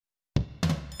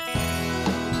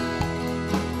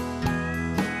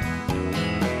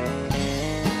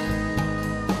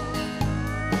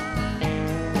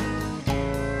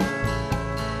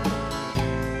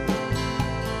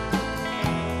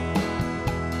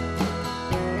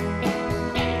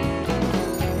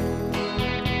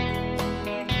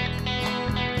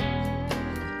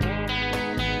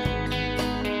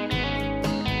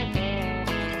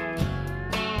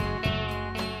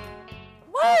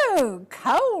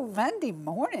Monday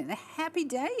morning. Happy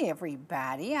day,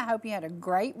 everybody. I hope you had a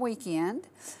great weekend.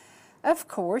 Of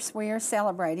course, we are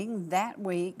celebrating that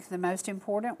week, the most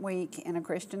important week in a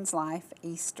Christian's life,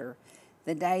 Easter,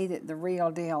 the day that the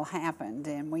real deal happened.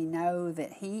 And we know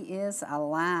that He is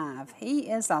alive. He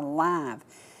is alive.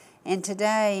 And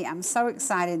today, I'm so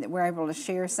excited that we're able to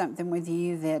share something with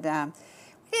you that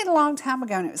we did a long time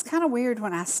ago. And it was kind of weird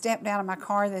when I stepped out of my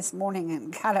car this morning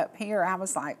and got up here. I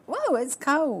was like, whoa, it's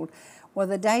cold. Well,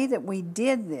 the day that we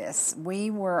did this, we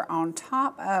were on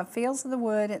top of Fields of the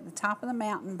Wood at the top of the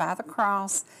mountain by the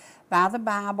cross, by the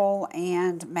Bible,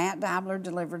 and Matt Dobler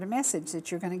delivered a message that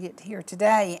you're going to get to hear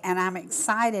today. And I'm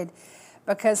excited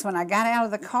because when I got out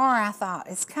of the car, I thought,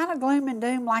 it's kind of gloom and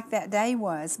doom like that day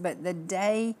was, but the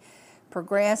day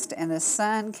progressed and the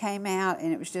sun came out,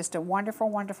 and it was just a wonderful,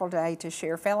 wonderful day to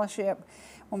share fellowship.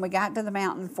 When we got to the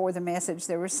mountain for the message,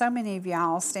 there were so many of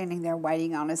y'all standing there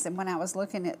waiting on us, and when I was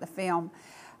looking at the film,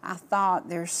 I thought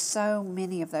there's so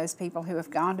many of those people who have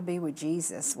gone to be with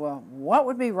Jesus. Well, what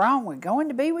would be wrong with going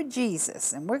to be with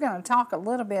Jesus? And we're going to talk a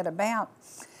little bit about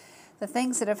the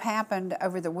things that have happened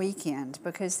over the weekend,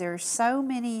 because there's so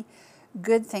many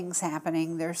good things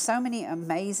happening. There's so many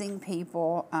amazing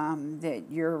people that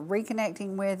you're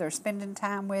reconnecting with or spending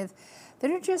time with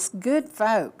that are just good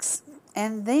folks.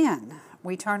 And then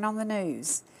we turn on the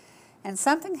news, and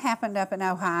something happened up in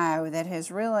Ohio that has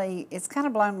really, it's kind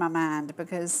of blown my mind,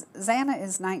 because Xana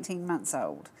is 19 months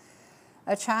old.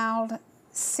 A child,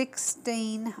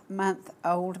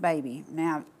 16-month-old baby.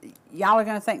 Now, y'all are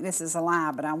going to think this is a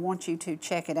lie, but I want you to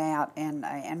check it out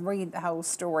and read the whole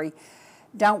story.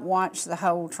 Don't watch the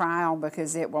whole trial,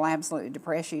 because it will absolutely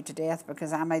depress you to death,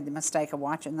 because I made the mistake of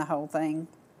watching the whole thing.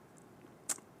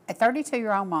 A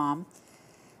 32-year-old mom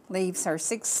leaves her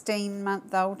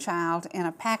 16-month-old child in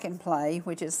a pack and play,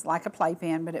 which is like a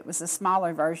playpen, but it was a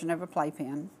smaller version of a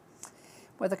playpen,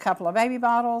 with a couple of baby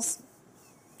bottles,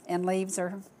 and leaves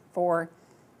her for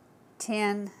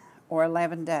 10 or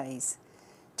 11 days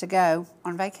to go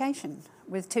on vacation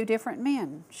with two different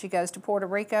men. She goes to Puerto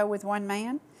Rico with one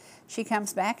man. She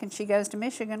comes back and she goes to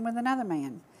Michigan with another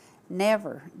man.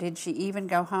 Never did she even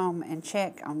go home and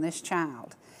check on this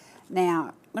child.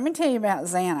 Now, let me tell you about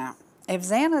Xana. If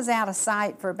Xana's out of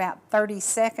sight for about 30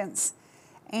 seconds,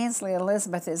 Ansley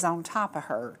Elizabeth is on top of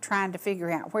her, trying to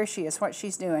figure out where she is, what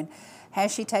she's doing.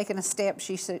 Has she taken a step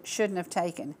she shouldn't have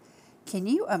taken? Can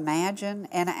you imagine?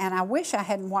 And I wish I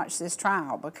hadn't watched this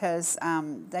trial, because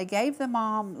they gave the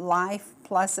mom life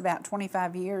plus about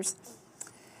 25 years.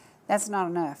 That's not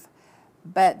enough.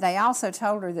 But they also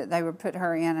told her that they would put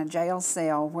her in a jail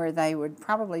cell where they would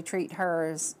probably treat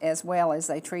her as well as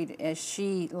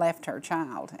she left her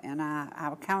child. And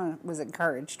I kind of was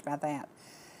encouraged by that.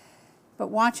 But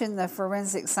watching the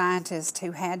forensic scientist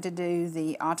who had to do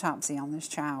the autopsy on this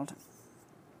child,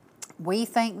 we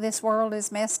think this world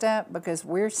is messed up because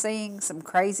we're seeing some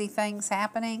crazy things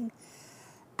happening.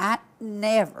 I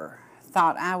never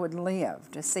thought I would live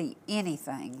to see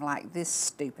anything like this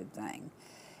stupid thing.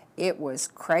 It was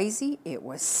crazy, it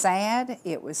was sad,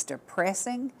 it was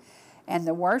depressing, and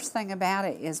the worst thing about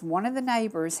it is one of the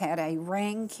neighbors had a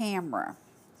Ring camera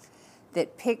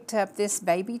that picked up this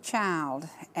baby child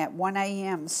at 1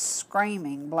 a.m.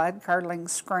 screaming, blood-curdling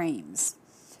screams.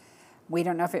 We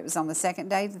don't know if it was on the second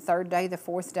day, the third day, the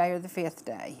fourth day, or the fifth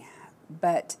day,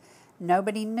 but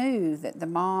nobody knew that the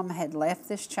mom had left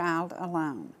this child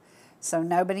alone. So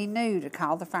nobody knew to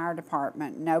call the fire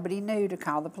department. Nobody knew to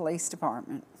call the police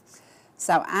department.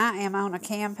 So I am on a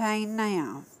campaign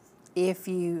now. If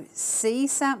you see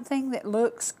something that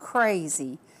looks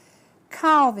crazy,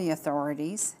 call the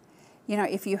authorities. You know,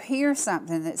 if you hear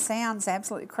something that sounds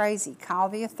absolutely crazy, call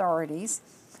the authorities.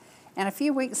 And a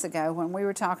few weeks ago, when we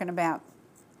were talking about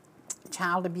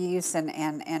child abuse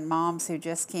and moms who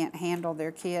just can't handle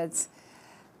their kids,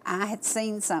 I had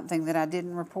seen something that I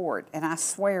didn't report, and I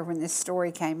swear when this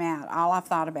story came out, all I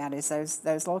thought about is those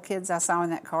little kids I saw in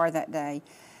that car that day.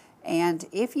 And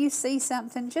if you see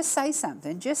something, just say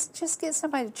something. Just get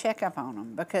somebody to check up on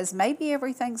them, because maybe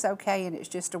everything's okay and it's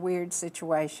just a weird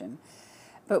situation.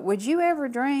 But would you ever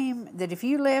dream that if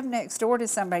you lived next door to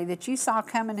somebody that you saw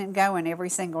coming and going every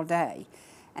single day,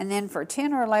 and then for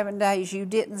 10 or 11 days you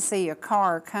didn't see a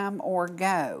car come or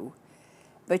go,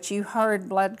 but you heard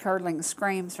blood-curdling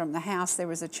screams from the house? There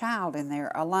was a child in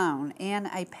there alone in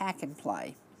a pack and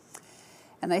play.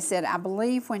 And they said, I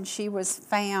believe when she was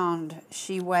found,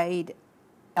 she weighed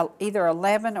either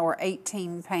 11 or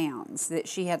 18 pounds, that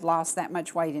she had lost that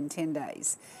much weight in 10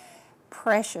 days.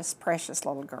 Precious, precious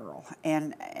little girl.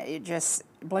 And it just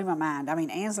blew my mind. I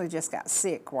mean, Ansley just got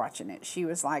sick watching it. She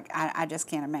was like, I just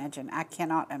can't imagine. I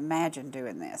cannot imagine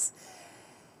doing this.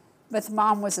 But the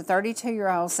mom was a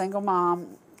 32-year-old single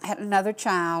mom, had another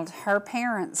child. Her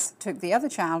parents took the other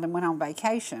child and went on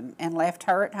vacation and left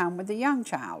her at home with the young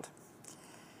child.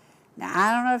 Now,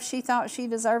 I don't know if she thought she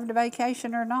deserved a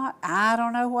vacation or not. I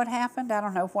don't know what happened. I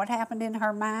don't know what happened in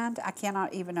her mind. I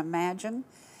cannot even imagine.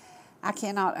 I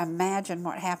cannot imagine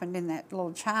what happened in that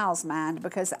little child's mind,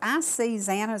 because I see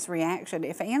Xana's reaction.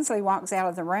 If Ansley walks out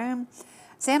of the room,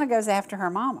 Xana goes after her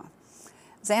mama.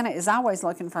 Xana is always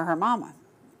looking for her mama.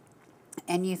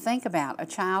 And you think about a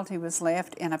child who was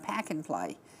left in a pack and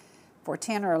play for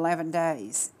 10 or 11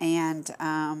 days. And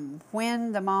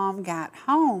when the mom got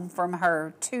home from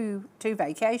her two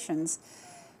vacations,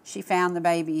 she found the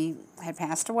baby had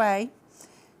passed away.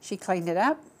 She cleaned it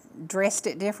up, dressed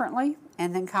it differently,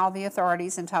 and then called the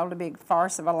authorities and told a big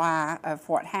farce of a lie of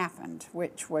what happened,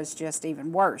 which was just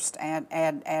even worse,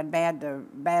 add bad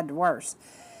to worse.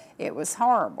 It was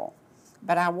horrible.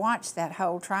 But I watched that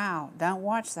whole trial. Don't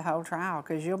watch the whole trial,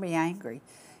 because you'll be angry.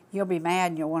 You'll be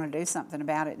mad and you'll want to do something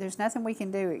about it. There's nothing we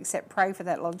can do except pray for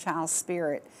that little child's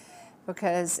spirit,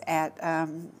 because at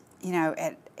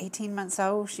 18 months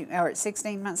old, or at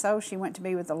 16 months old, she went to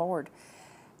be with the Lord.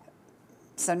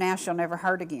 So now she'll never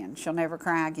hurt again. She'll never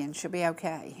cry again. She'll be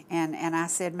okay. And I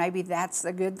said, maybe that's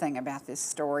the good thing about this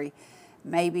story.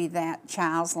 Maybe that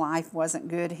child's life wasn't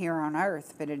good here on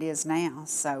earth, but it is now.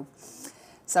 So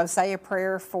say a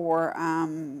prayer for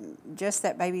just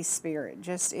that baby's spirit.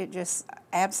 It just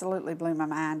absolutely blew my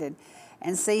mind.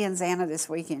 And seeing Xana this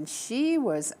weekend, she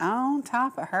was on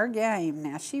top of her game.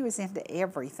 Now, she was into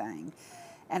everything.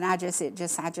 And I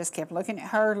just kept looking at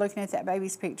her, looking at that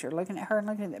baby's picture, looking at her and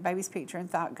looking at that baby's picture, and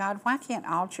thought, God, why can't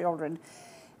all children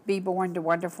be born to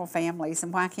wonderful families?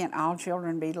 And why can't all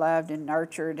children be loved and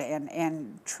nurtured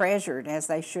and treasured as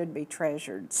they should be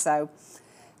treasured? So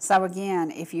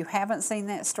again, if you haven't seen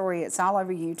that story, it's all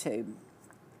over YouTube.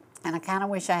 And I kind of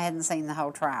wish I hadn't seen the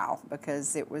whole trial,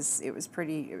 because it was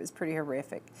pretty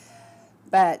horrific.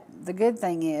 But the good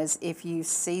thing is, if you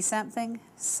see something,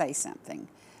 say something.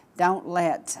 Don't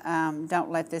let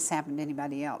this happen to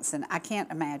anybody else. And I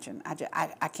can't imagine.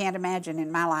 I can't imagine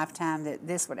in my lifetime that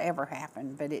this would ever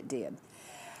happen, but it did.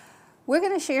 We're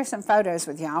going to share some photos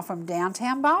with y'all from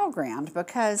downtown Ball Ground,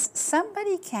 because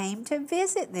somebody came to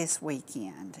visit this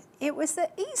weekend. It was the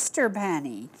Easter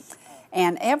Bunny.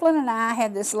 And Evelyn and I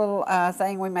had this little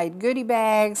thing. We made goodie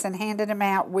bags and handed them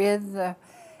out with the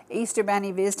Easter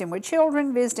Bunny, visiting with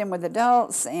children, visiting with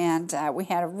adults, and we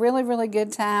had a really, really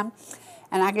good time.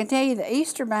 And I can tell you, the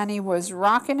Easter Bunny was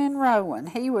rocking and rolling.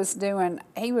 He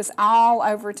was all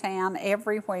over town,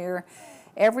 everywhere.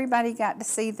 Everybody got to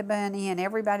see the bunny, and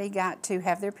everybody got to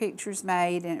have their pictures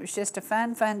made, and it was just a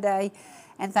fun day.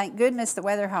 And thank goodness the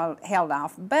weather held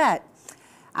off. But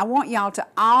I want y'all to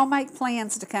all make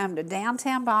plans to come to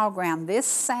downtown Ball Ground this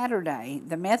Saturday.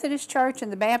 The Methodist Church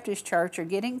and the Baptist Church are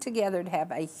getting together to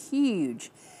have a huge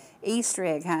Easter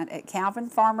egg hunt at Calvin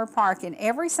Farmer Park, and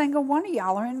every single one of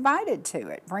y'all are invited to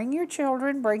it. Bring your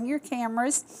children, bring your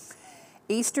cameras.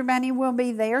 Easter Bunny will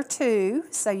be there too,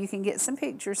 so you can get some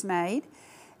pictures made.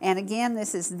 And again,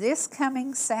 this is this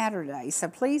coming Saturday, so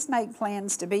please make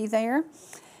plans to be there.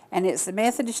 And it's the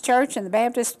Methodist Church and the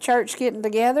Baptist Church getting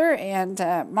together, and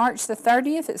March the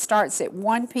 30th, it starts at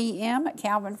 1 p.m. at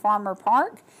Calvin Farmer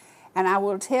Park. And I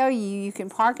will tell you, you can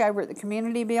park over at the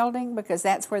community building, because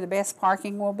that's where the best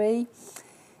parking will be.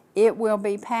 It will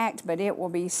be packed, but it will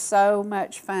be so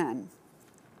much fun.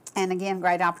 And again,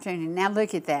 great opportunity. Now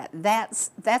look at that. That's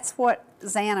what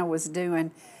Xana was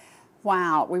doing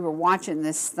while we were watching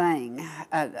this thing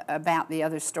about the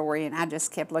other story. And I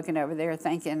just kept looking over there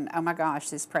thinking, oh my gosh,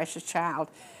 this precious child.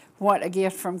 What a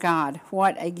gift from God.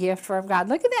 What a gift from God.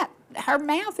 Look at that. Her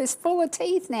mouth is full of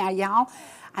teeth now, y'all.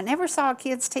 I never saw a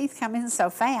kid's teeth come in so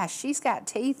fast. She's got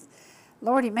teeth.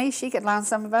 Lordy me, she could learn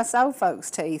some of us old folks'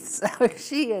 teeth. So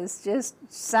she is just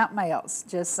something else,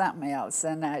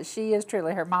 And she is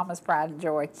truly her mama's pride and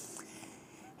joy.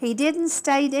 He didn't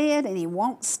stay dead, and he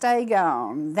won't stay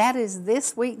gone. That is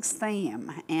this week's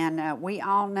theme. And we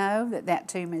all know that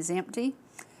tomb is empty.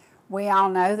 We all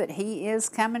know that he is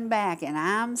coming back. And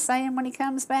I'm saying when he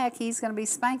comes back, he's going to be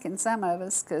spanking some of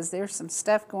us, because there's some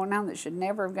stuff going on that should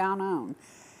never have gone on.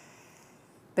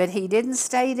 But he didn't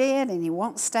stay dead, and he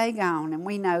won't stay gone, and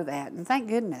we know that. And thank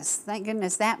goodness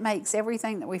that makes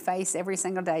everything that we face every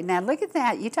single day. Now look at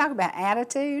that. You talk about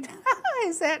attitude.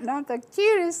 Is that not the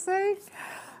cutest thing?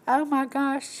 Oh my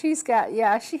gosh, she had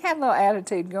a little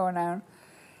attitude going on.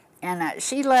 And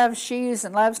she loves shoes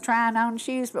and loves trying on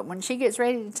shoes, but when she gets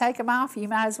ready to take them off, you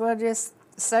might as well just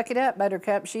suck it up,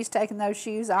 Buttercup. She's taking those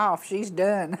shoes off. She's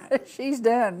done. She's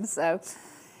done. So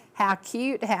how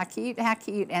cute, how cute, how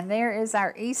cute. And there is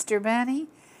our Easter Bunny.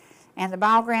 And the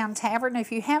Ball Ground Tavern,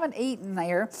 if you haven't eaten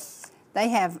there, they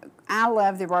have, I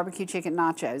love their barbecue chicken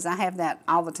nachos. I have that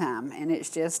all the time, and it's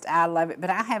just, I love it. But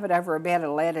I have it over a bed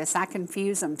of lettuce. I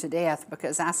confuse them to death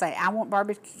because I say, I want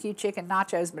barbecue chicken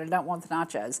nachos, but I don't want the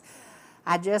nachos.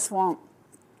 I just want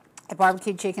a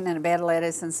barbecue chicken and a bed of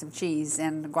lettuce and some cheese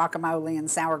and guacamole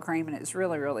and sour cream, and it's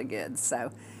really, really good.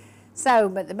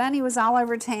 But the bunny was all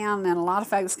over town, and a lot of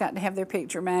folks got to have their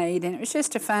picture made, and it was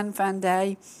just a fun, fun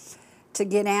day to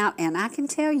get out. And I can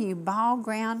tell you, Ball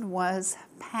Ground was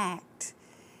packed.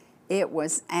 It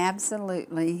was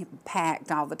absolutely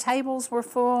packed. All the tables were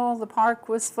full, the park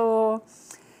was full,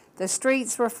 the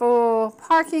streets were full,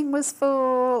 parking was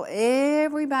full,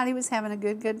 everybody was having a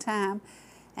good time.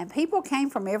 And people came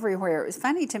from everywhere. It was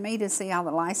funny to me to see all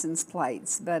the license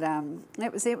plates, but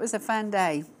it was a fun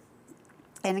day.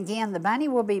 And again, the bunny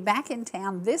will be back in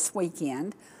town this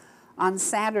weekend on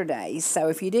Saturday. So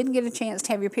if you didn't get a chance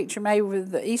to have your picture made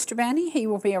with the Easter Bunny, he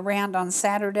will be around on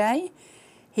Saturday.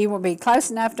 He will be close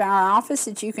enough to our office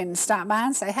that you can stop by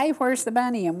and say, hey, where's the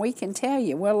bunny? And we can tell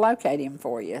you. We'll locate him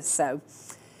for you.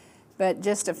 But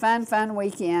just a fun, fun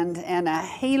weekend. And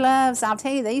he loves, I'll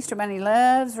tell you, the Easter Bunny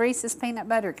loves Reese's Peanut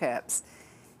Butter Cups.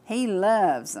 He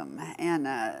loves them. And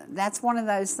that's one of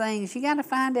those things. You got to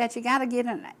find out, you got to get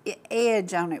an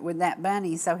edge on it with that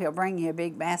bunny so he'll bring you a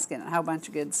big basket and a whole bunch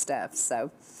of good stuff.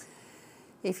 So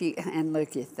and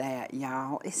look at that,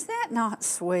 y'all. Is that not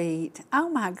sweet? Oh,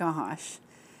 my gosh.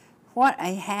 What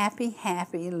a happy,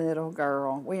 happy little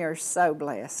girl. We are so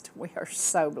blessed. We are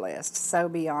so blessed, so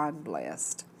beyond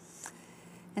blessed.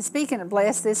 And speaking of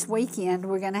blessed, this weekend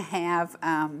we're going to have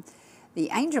the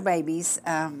Angel Babies,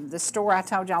 the store I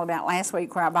told y'all about last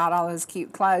week where I bought all those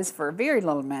cute clothes for very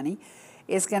little money,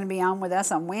 is going to be on with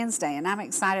us on Wednesday, and I'm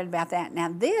excited about that.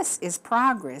 Now, this is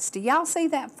progress. Do y'all see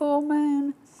that full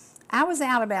moon? I was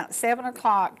out about 7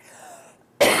 o'clock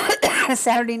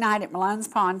Saturday night at Malone's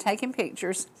Pond taking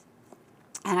pictures,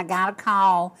 and I got a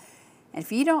call. And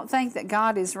if you don't think that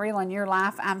God is real in your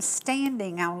life, I'm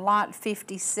standing on lot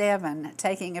 57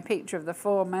 taking a picture of the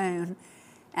full moon,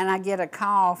 and I get a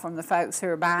call from the folks who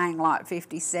are buying lot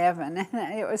 57.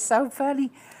 And it was so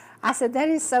funny. I said, that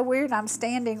is so weird. I'm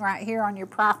standing right here on your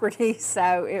property.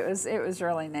 So it was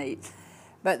really neat.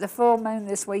 But the full moon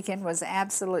this weekend was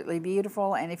absolutely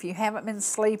beautiful. And if you haven't been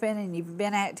sleeping and you've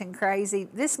been acting crazy,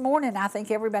 this morning I think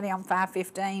everybody on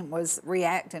 515 was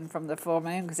reacting from the full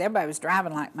moon because everybody was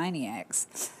driving like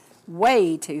maniacs.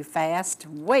 Way too fast,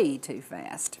 way too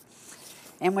fast.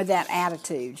 And with that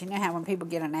attitude, you know how when people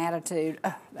get an attitude,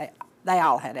 they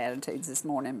all had attitudes this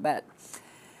morning, but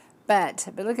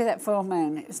look at that full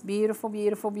moon. It was beautiful,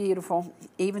 beautiful, beautiful,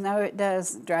 even though it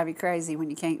does drive you crazy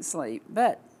when you can't sleep.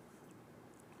 But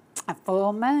a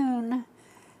full moon,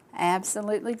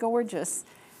 absolutely gorgeous.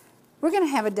 We're going to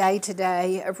have a day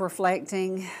today of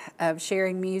reflecting, of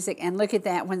sharing music, and look at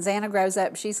that. When Xana grows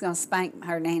up, she's going to spank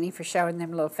her nanny for showing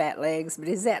them little fat legs, but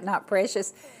is that not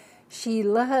precious? She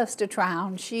loves to try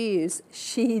on shoes.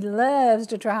 She loves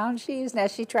to try on shoes. Now,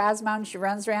 she tries them on, she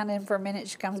runs around in for a minute,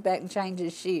 she comes back and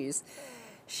changes shoes.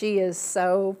 She is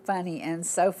so funny and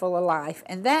so full of life.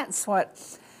 And that's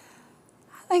what,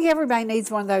 I think everybody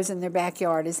needs one of those in their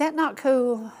backyard. Is that not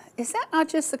cool? Is that not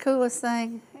just the coolest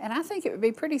thing? And I think it would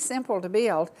be pretty simple to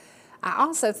build. I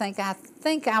also think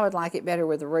I would like it better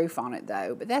with a roof on it,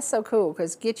 though. But that's so cool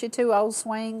because get you 2 old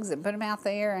swings and put them out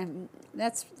there, and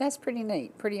that's pretty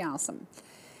neat, pretty awesome.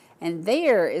 And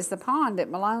there is the pond at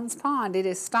Malone's Pond. It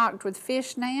is stocked with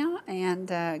fish now and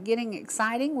getting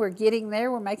exciting. We're getting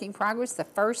there. We're making progress. The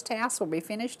first house will be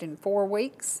finished in 4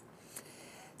 weeks.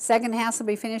 Second house will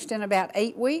be finished in about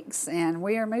 8 weeks, and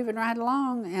we are moving right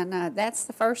along. And that's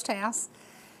the first house.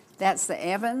 That's the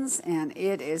Evans, and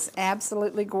it is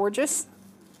absolutely gorgeous.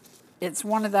 It's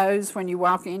one of those when you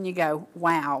walk in, you go,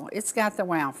 wow. It's got the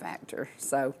wow factor.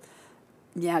 So,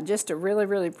 yeah, just a really,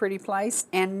 really pretty place.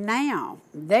 And now,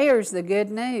 there's the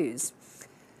good news.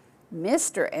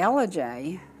 Mr.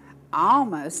 Ellijay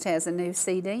almost has a new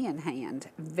CD in hand.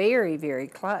 Very, very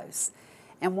close.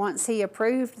 And once he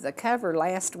approved the cover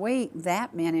last week,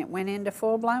 that meant it went into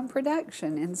full-blown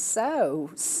production. And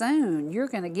so soon you're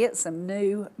going to get some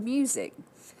new music.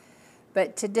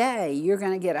 But today you're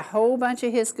going to get a whole bunch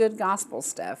of his good gospel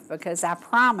stuff because I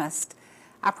promised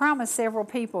several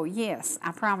people, yes,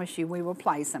 I promise you we will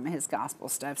play some of his gospel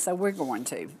stuff. So we're going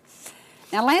to.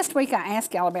 Now last week I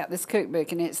asked y'all about this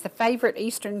cookbook, and it's the favorite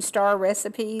Eastern Star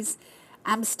recipes.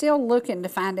 I'm still looking to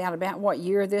find out about what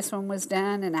year this one was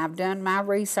done, and I've done my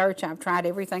research. I've tried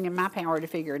everything in my power to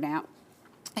figure it out.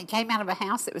 It came out of a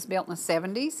house that was built in the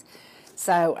 70s,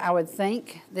 so I would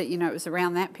think that, it was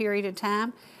around that period of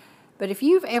time. But if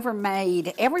you've ever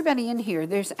made, everybody in here,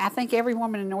 I think every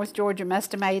woman in North Georgia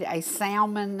must have made a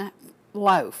salmon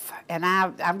loaf. And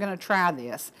I'm going to try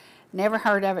this. Never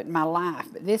heard of it in my life.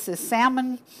 But this is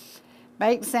salmon,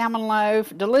 baked salmon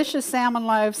loaf, delicious salmon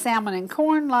loaf, salmon and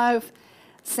corn loaf,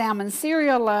 salmon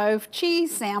cereal loaf,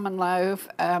 cheese salmon loaf.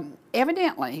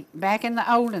 Evidently, back in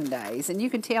the olden days, and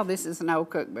you can tell this is an old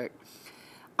cookbook,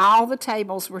 all the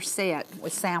tables were set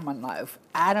with salmon loaf.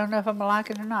 I don't know if I'm going to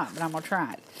like it or not, but I'm going to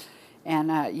try it.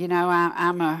 And, you know,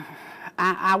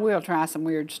 I will try some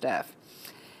weird stuff.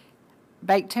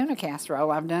 Baked tuna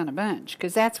casserole, I've done a bunch,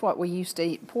 because that's what we used to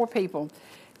eat. Poor people,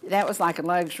 that was like a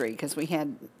luxury, because we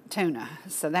had tuna,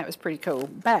 so that was pretty cool.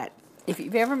 But if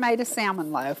you've ever made a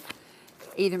salmon loaf,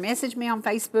 either message me on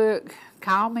Facebook,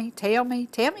 call me, tell me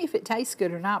if it tastes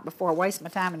good or not before I waste my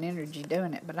time and energy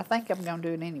doing it, but I think I'm going to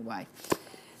do it anyway.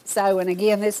 So, and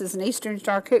again, this is an Eastern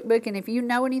Star cookbook, and if you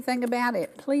know anything about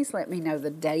it, please let me know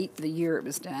the date, the year it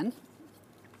was done.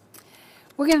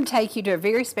 We're going to take you to a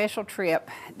very special trip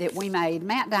that we made.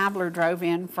 Matt Dibler drove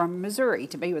in from Missouri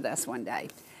to be with us one day.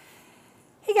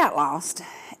 He got lost,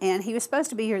 and he was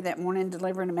supposed to be here that morning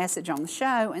delivering a message on the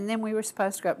show, and then we were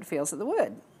supposed to go up to Fields of the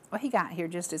Wood. Well, he got here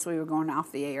just as we were going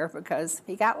off the air because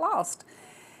he got lost.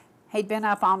 He'd been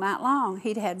up all night long.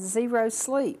 He'd had zero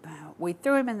sleep. We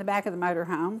threw him in the back of the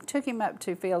motorhome, took him up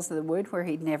to Fields of the Wood where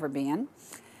he'd never been,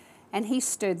 and he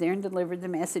stood there and delivered the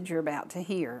message you're about to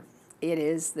hear. It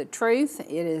is the truth.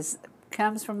 It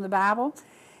comes from the Bible.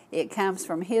 It comes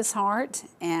from his heart,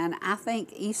 and I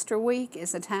think Easter week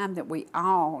is a time that we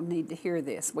all need to hear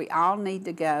this. We all need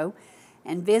to go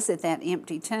and visit that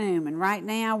empty tomb. And right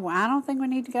now, well, I don't think we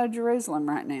need to go to Jerusalem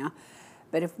right now,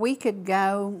 but if we could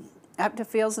go up to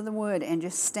Fields of the Wood and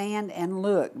just stand and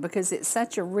look, because it's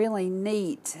such a really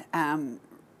neat,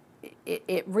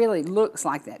 it really looks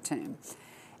like that tomb.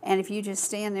 And if you just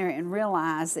stand there and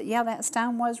realize that, yeah, that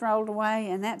stone was rolled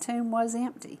away and that tomb was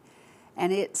empty,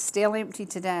 and it's still empty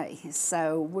today.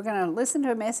 So we're going to listen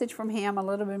to a message from him, a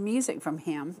little bit of music from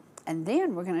him, and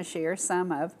then we're going to share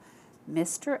some of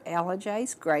Mr.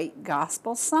 Ellijay's great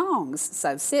gospel songs.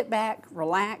 So sit back,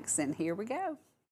 relax, and here we go.